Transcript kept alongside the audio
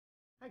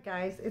Hi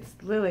guys, it's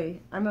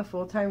Lily. I'm a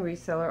full-time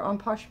reseller on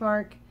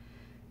Poshmark,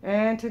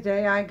 and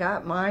today I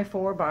got my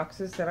 4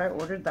 boxes that I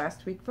ordered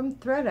last week from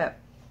ThredUp.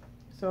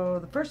 So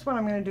the first one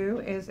I'm going to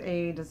do is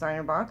a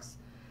designer box,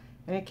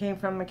 and it came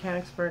from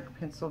Mechanicsburg,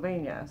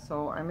 Pennsylvania.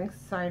 So I'm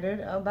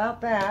excited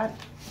about that.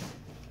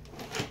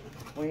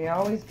 We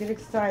always get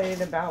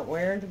excited about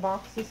where the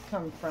boxes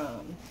come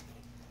from.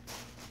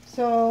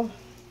 So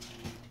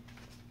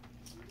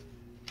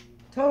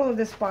total of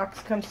this box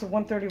comes to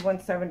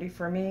 $131.70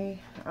 for me,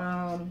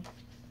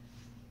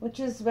 which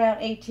is about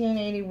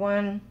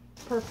 $18.81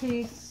 per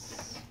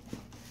piece.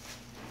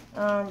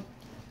 I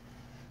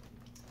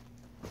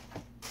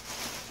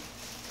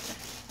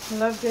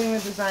love getting the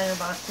designer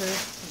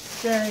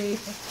boxes.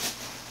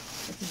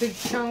 It's a big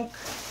chunk,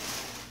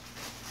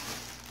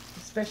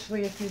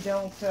 especially if you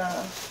don't,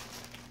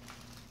 if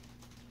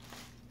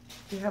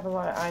you have a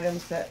lot of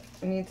items that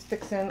needs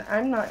fixing.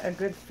 I'm not a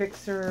good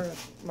fixer,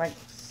 like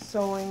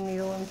sewing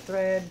needle and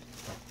thread.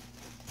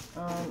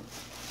 And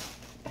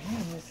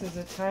this is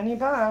a tiny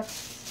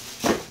box.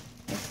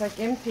 It's like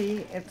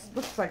empty. It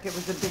looks like it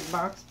was a big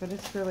box, but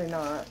it's really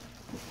not.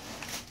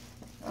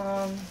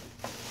 Alright,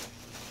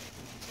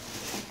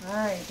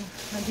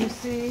 I do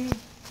see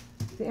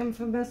the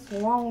infamous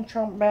long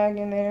trunk bag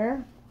in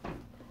there.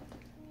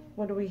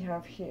 What do we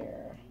have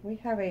here? We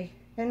have a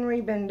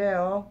Henry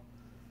Bendel,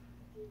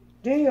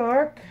 New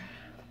York.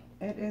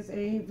 It is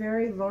a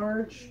very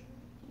large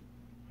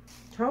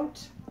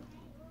tote.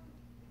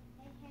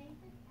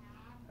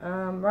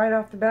 Right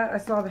off the bat, I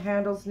saw the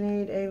handles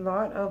need a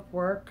lot of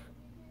work.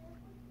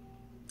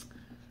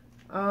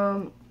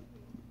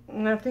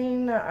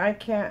 Nothing that I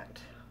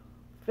can't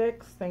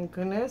fix, thank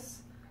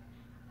goodness.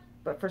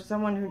 But for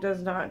someone who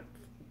does not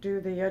do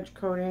the edge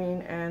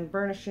coating and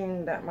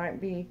burnishing, that might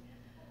be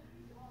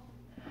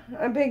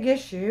a big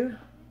issue.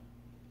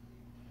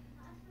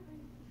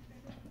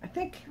 I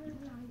think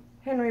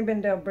Henry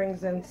Bendel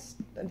brings in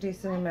a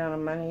decent amount of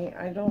money.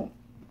 I don't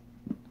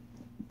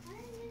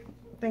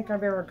think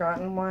I've ever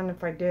gotten one.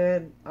 If I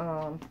did,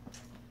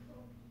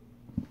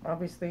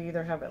 obviously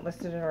either haven't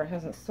listed it or it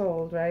hasn't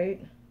sold,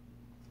 right?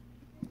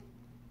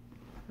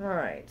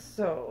 Alright,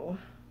 so,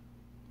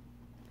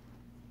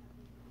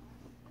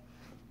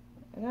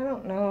 and I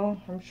don't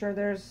know, I'm sure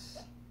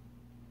there's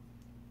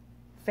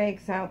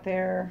fakes out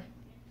there,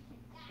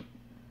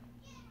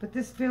 but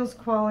this feels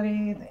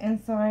quality. The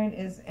inside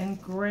is in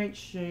great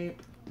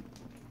shape.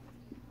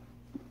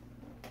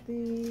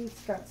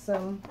 It's got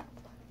some,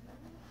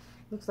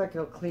 looks like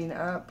it'll clean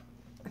up.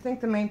 I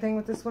think the main thing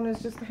with this one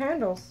is just the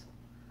handles.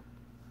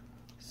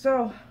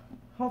 So,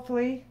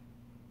 hopefully,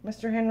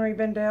 Mr. Henry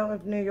Bendel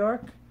of New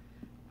York,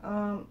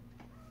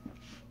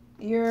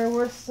 you're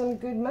worth some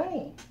good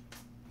money.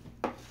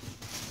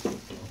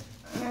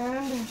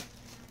 And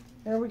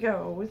there we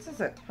go. This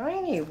is a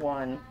tiny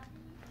one.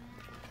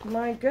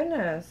 My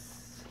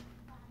goodness.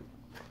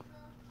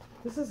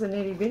 This is an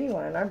itty bitty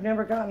one. I've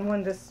never gotten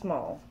one this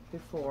small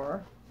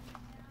before.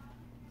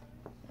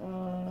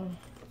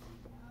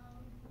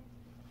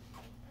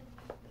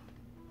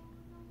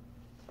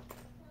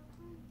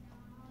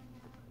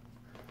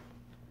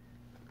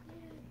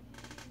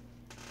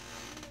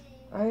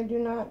 I do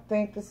not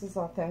think this is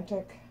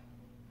authentic.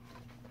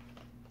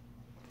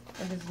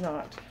 It is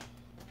not.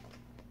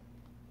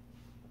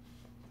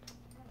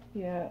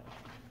 Yeah.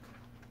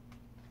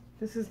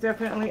 This is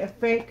definitely a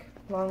fake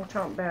long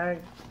trunk bag.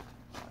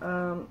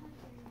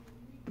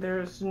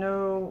 There's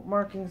no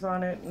markings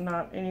on it,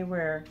 not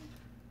anywhere.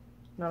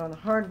 Not on the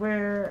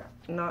hardware,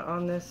 not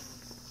on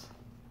this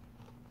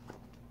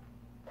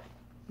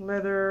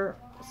leather.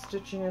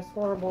 Stitching is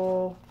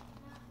horrible.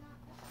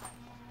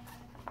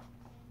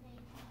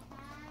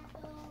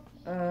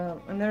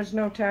 And there's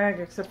no tag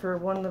except for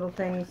one little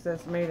thing that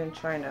says made in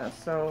China.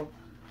 So,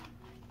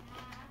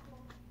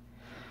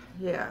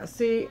 yeah,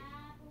 see,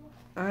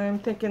 I'm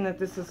thinking that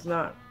this is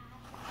not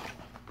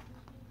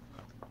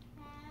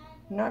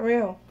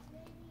real.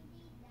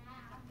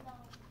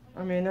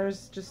 I mean,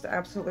 there's just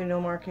absolutely no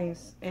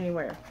markings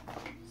anywhere.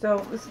 So,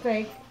 this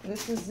fake,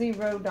 this is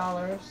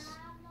 $0.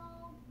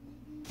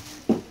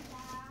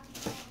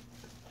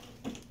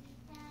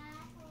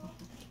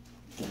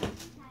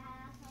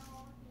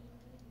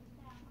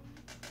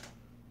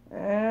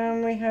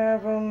 And we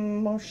have a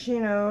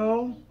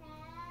Moschino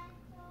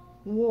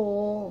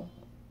wool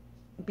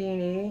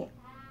beanie.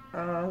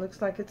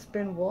 Looks like it's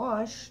been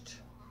washed.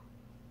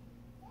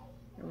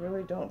 I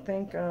really don't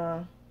think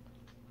it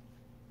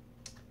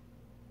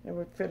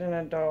would fit an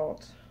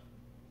adult.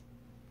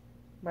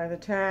 By the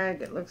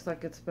tag, it looks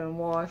like it's been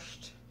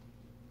washed.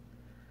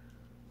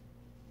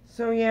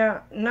 So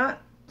yeah,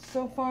 not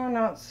so far,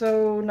 not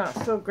so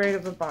great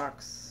of a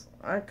box.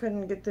 I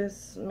couldn't get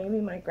this. Maybe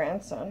my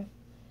grandson.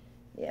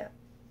 Yeah.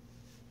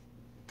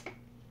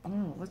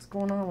 Oh, what's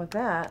going on with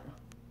that?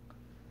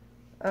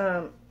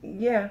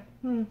 Yeah.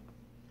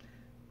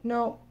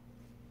 No.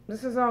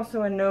 This is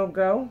also a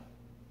no-go.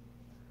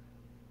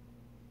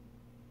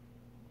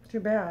 Too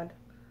bad.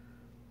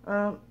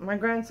 My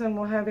grandson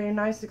will have a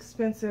nice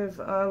expensive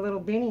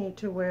little beanie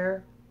to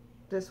wear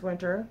this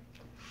winter.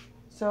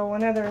 So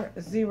another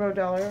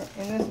 $0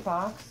 in this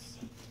box.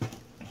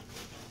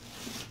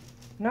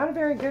 Not a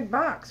very good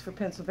box for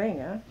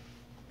Pennsylvania.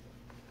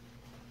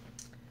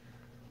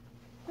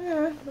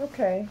 Yeah,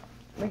 okay.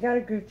 We got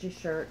a Gucci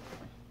shirt.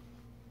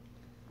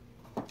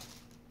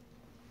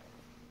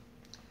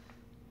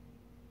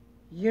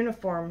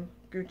 Uniform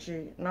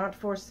Gucci, not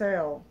for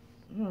sale.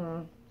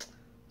 So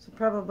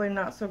probably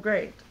not so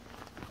great.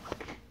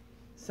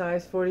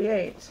 Size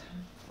 48.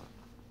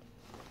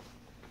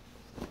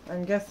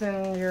 I'm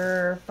guessing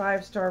your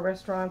 5-star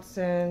restaurants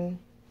in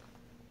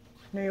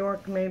New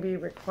York maybe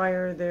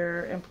require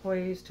their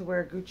employees to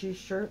wear Gucci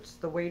shirts,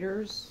 the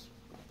waiters.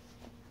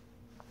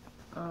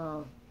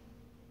 I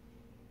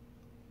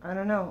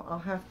don't know. I'll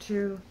have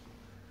to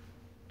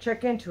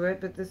check into it,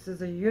 but this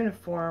is a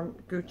uniform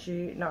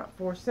Gucci, not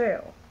for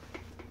sale.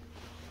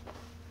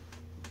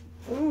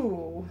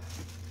 Ooh.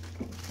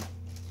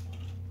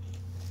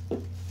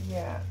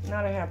 Yeah,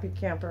 not a happy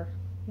camper.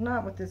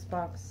 Not with this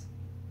box.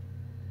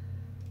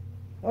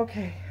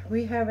 Okay,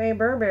 we have a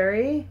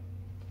Burberry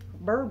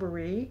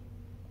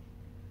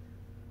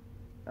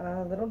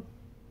little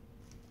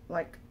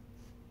like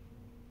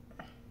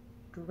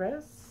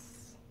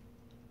dress,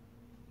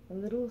 a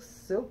little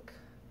silk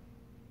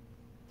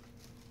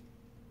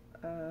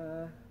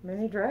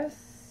mini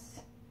dress.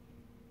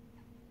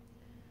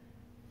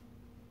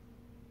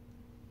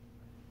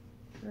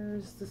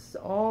 There's this,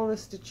 all the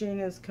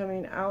stitching is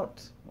coming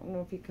out. I don't know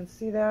if you can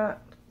see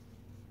that.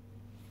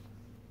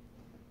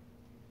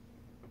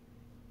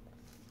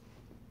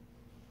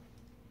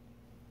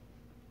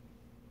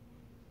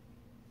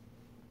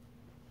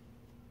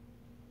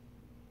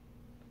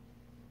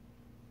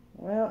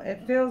 Well,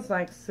 it feels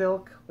like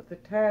silk, but the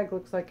tag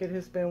looks like it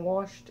has been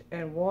washed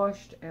and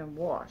washed and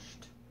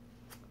washed.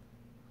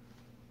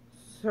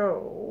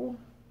 So,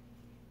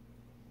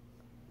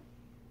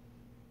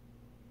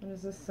 it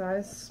is a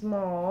size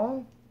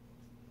small.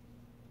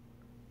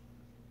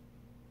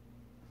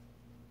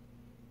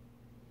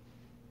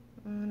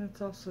 And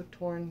it's also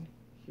torn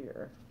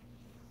here.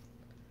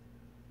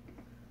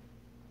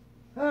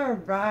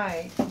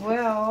 Alright,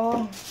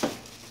 well,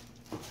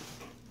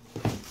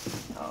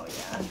 oh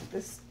yeah,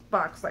 this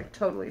box like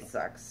totally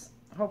sucks.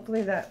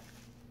 Hopefully that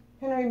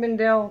Henry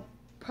Bendel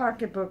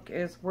pocketbook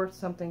is worth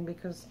something,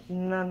 because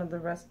none of the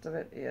rest of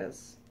it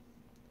is.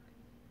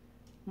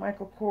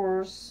 Michael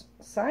Kors,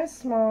 size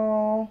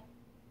small,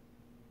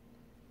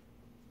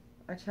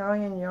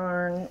 Italian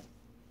yarn.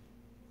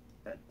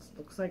 It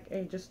looks like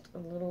just a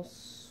little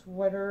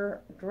sweater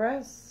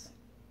dress.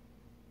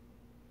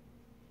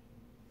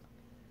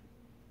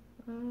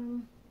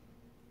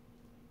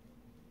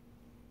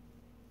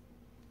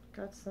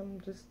 Got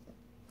some just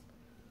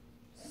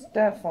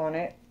stuff on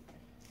it.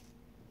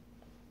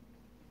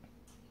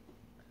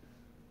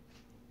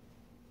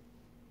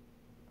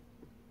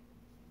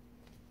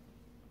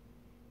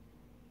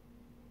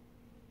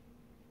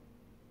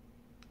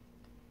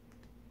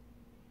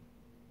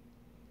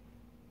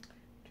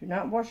 Do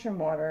not wash in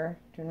water,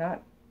 do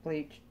not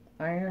bleach,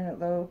 iron at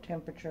low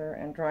temperature,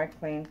 and dry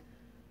clean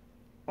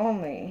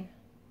only.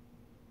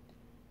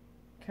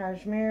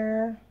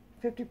 Cashmere,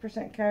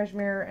 50%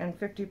 cashmere and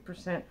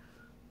 50%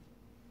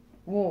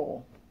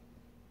 wool.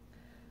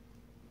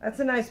 That's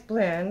a nice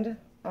blend,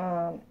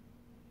 but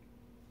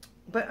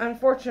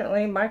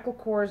unfortunately Michael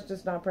Kors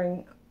does not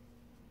bring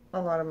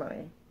a lot of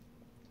money.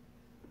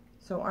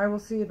 So I will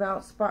see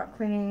about spot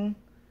cleaning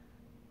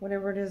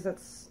whatever it is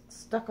that's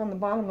stuck on the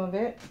bottom of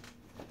it.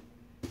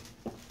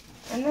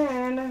 And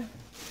then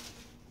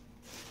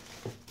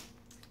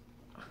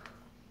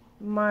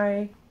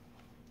my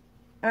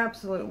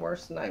absolute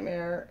worst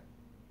nightmare,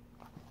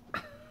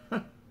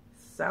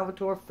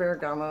 Salvatore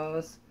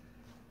Ferragamo's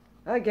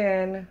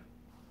again.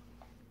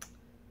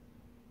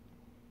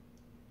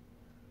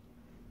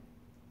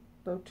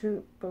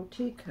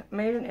 Boutique,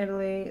 made in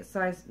Italy,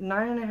 size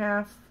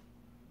 9.5,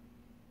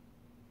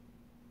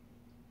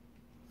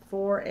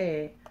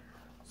 4A.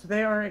 So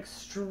they are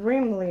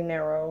extremely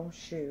narrow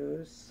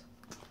shoes.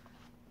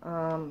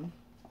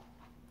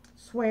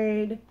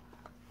 Suede.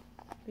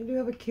 They do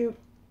have a cute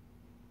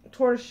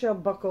tortoiseshell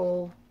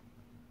buckle,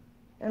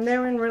 and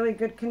they're in really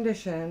good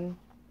condition,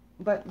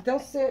 but they'll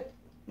sit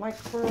like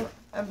for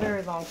a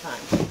very long time.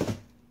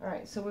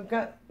 Alright, so we've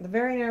got the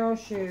very narrow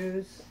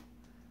shoes,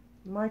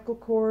 Michael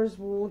Kors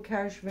wool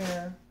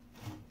cashmere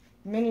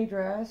mini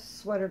dress,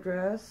 sweater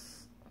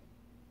dress.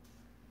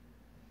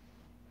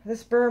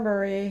 This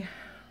Burberry,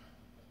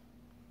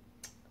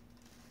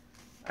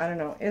 I don't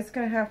know, it's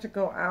gonna have to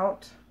go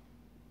out,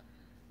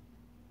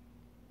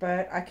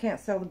 but I can't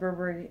sell the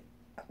Burberry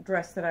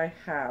dress that I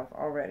have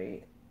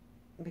already,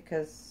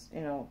 because, you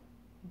know,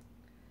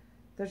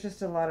 there's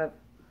just a lot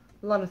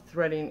of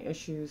threading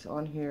issues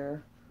on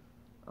here.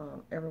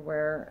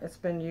 Everywhere. It's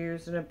been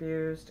used and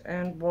abused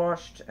and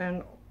washed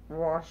and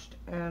washed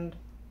and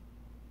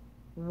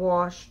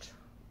washed.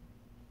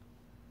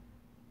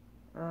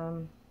 I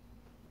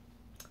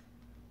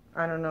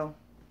don't know.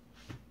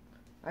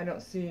 I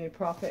don't see any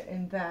profit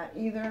in that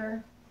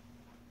either.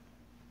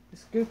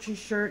 This Gucci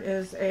shirt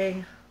is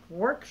a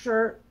work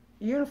shirt,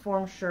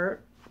 uniform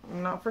shirt,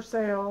 not for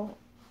sale.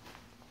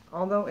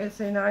 Although it's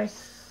a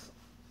nice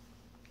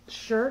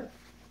shirt,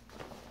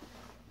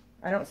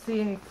 I don't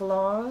see any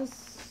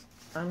flaws.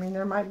 I mean,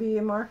 there might be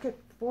a market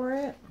for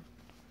it.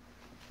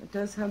 It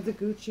does have the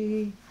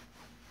Gucci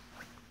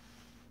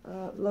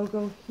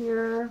logo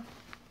here.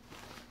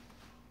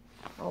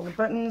 All the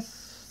buttons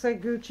say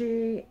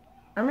Gucci.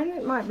 I mean,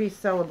 it might be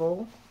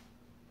sellable.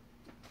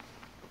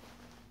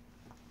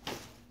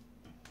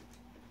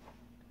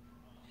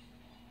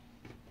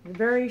 A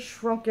very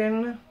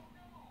shrunken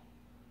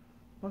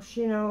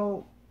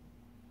Moschino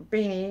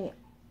beanie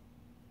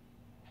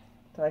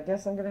that I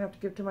guess I'm going to have to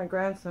give to my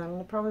grandson.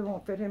 It probably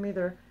won't fit him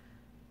either.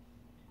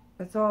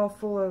 It's all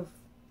full of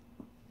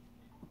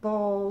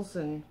balls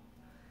and...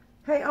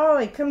 Hey,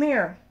 Ollie, come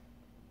here.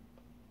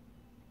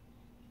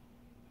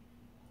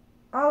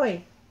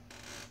 Ollie.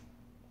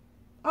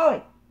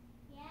 Ollie.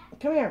 Yeah?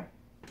 Come here.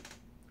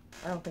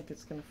 I don't think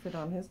it's going to fit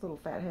on his little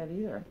fat head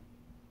either.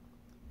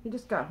 He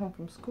just got home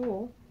from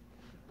school.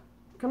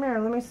 Come here,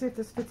 let me see if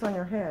this fits on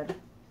your head.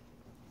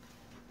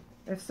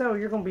 If so,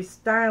 you're going to be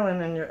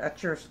styling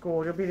at your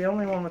school. You'll be the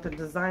only one with a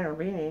designer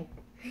beanie.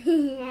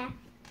 Yeah.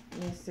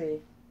 Let me see.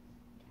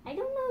 I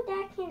don't know if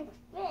that can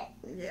fit.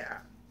 Yeah.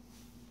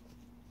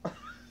 I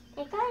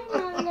got it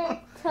on the...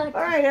 All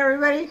right,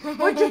 everybody.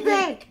 What you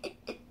think?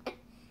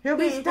 He'll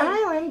be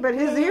styling, but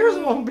his ears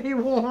won't be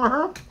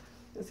warm.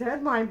 His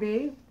head might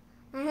be.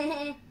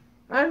 I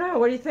don't know.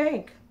 What do you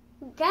think?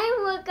 That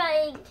was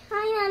kind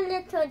of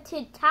little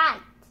too tight.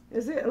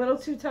 Is it a little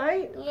too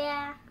tight?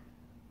 Yeah.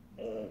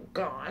 Oh,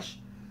 gosh.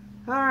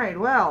 All right,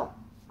 well.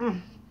 All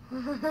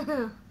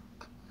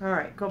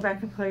right, go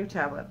back and play your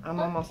tablet. I'm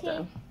almost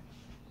done.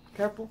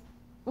 Careful.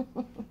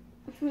 Careful.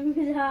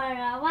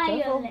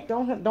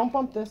 Don't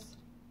bump this.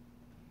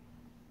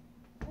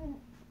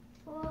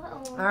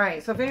 All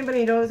right, so if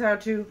anybody knows how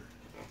to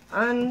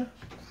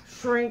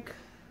unshrink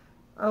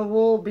a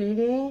wool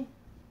beanie,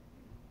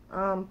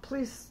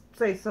 please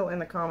say so in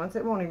the comments.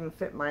 It won't even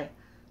fit my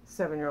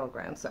 7-year-old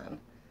grandson.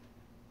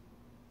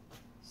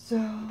 So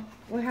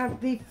we have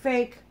the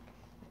fake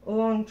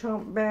long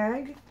trunk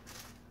bag.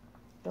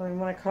 Don't even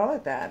want to call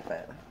it that,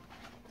 but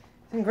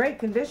it's in great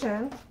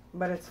condition,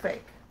 but it's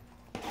fake.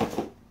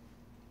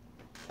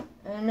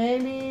 And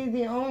maybe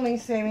the only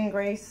saving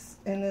grace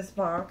in this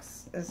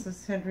box is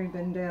this Henry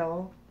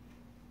Bendel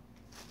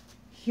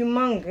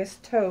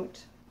humongous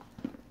tote.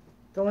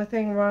 The only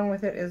thing wrong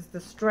with it is the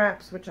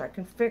straps, which I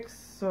can fix,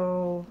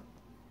 so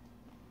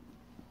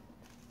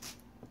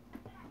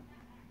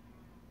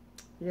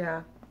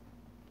yeah.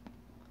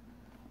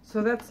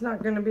 So that's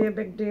not going to be a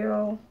big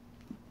deal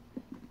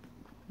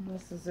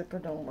unless the zipper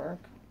don't work.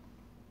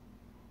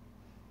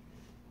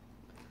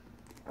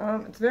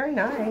 It's very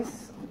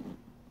nice.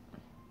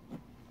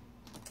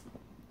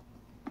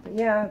 But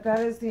yeah, that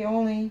is the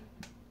only,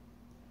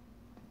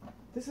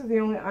 this is the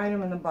only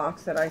item in the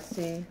box that I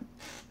see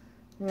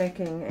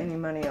making any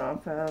money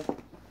off of.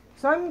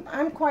 So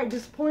I'm quite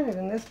disappointed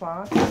in this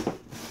box.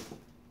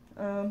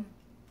 A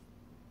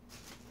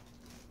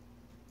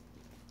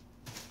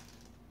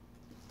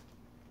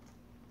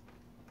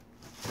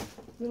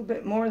little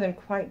bit more than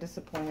quite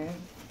disappointed.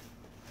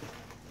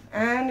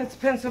 And it's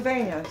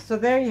Pennsylvania, so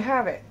there you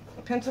have it.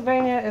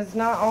 Pennsylvania is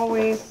not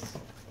always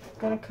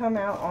going to come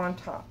out on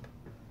top.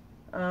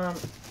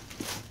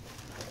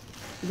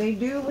 They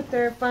do with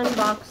their fun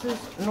boxes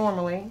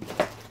normally.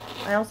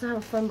 I also have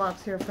a fun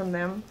box here from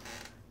them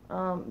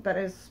that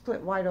is split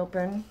wide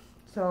open,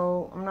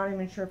 so I'm not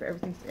even sure if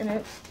everything's in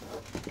it.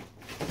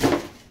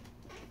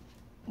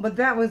 But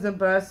that was a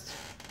bust.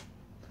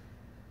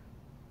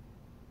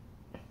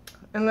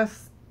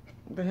 Unless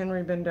the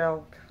Henry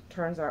Bendel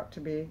turns out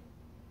to be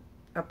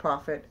a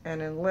profit,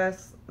 and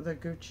unless the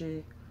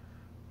Gucci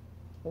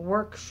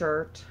work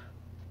shirt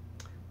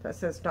that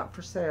says not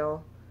for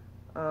sale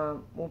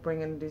will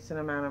bring in a decent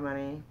amount of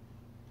money.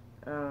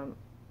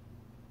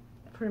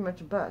 Pretty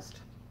much a bust.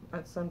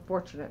 That's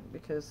unfortunate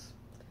because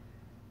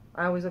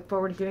I always look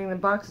forward to getting the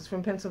boxes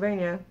from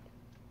Pennsylvania.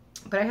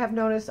 But I have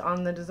noticed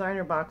on the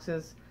designer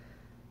boxes,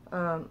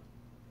 I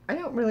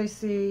don't really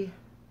see,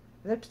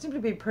 they seem to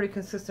be pretty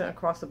consistent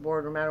across the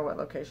board no matter what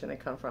location they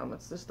come from.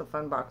 It's just the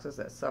fun boxes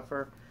that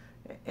suffer,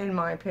 in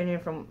my opinion,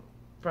 from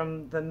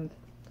the,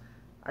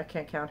 I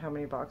can't count how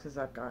many boxes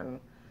I've gotten.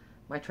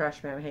 My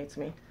trash man hates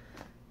me.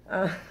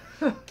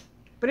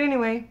 But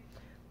anyway,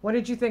 what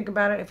did you think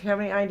about it? If you have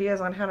any ideas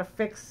on how to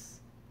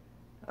fix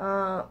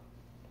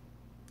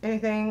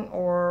anything,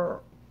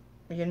 or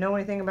you know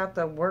anything about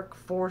the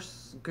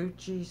workforce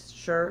Gucci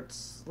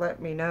shirts,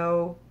 let me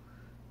know.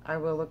 I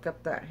will look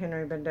up that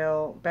Henry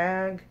Bendel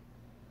bag.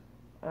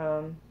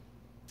 So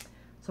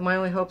my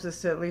only hopes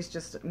is to at least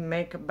just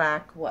make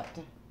back, what,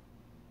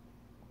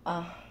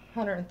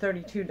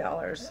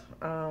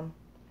 $132.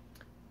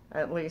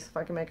 At least if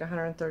I can make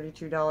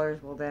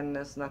 $132, well then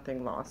there's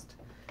nothing lost.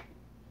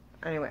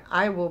 Anyway,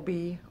 I will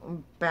be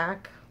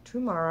back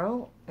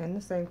tomorrow in the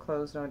same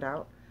clothes, no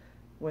doubt,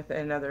 with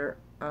another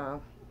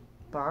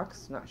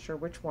box. Not sure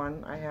which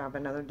one. I have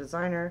another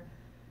designer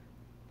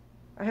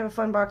I have a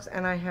fun box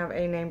and I have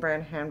a name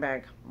brand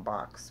handbag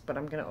box, but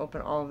I'm going to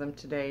open all of them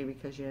today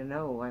because you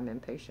know I'm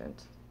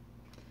impatient.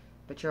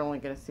 But you're only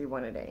going to see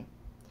one a day.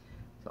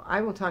 So I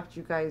will talk to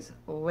you guys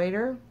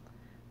later.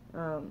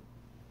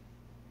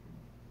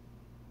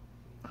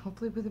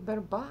 Hopefully with a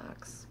better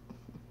box.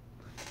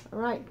 All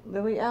right,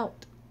 Lily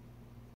out.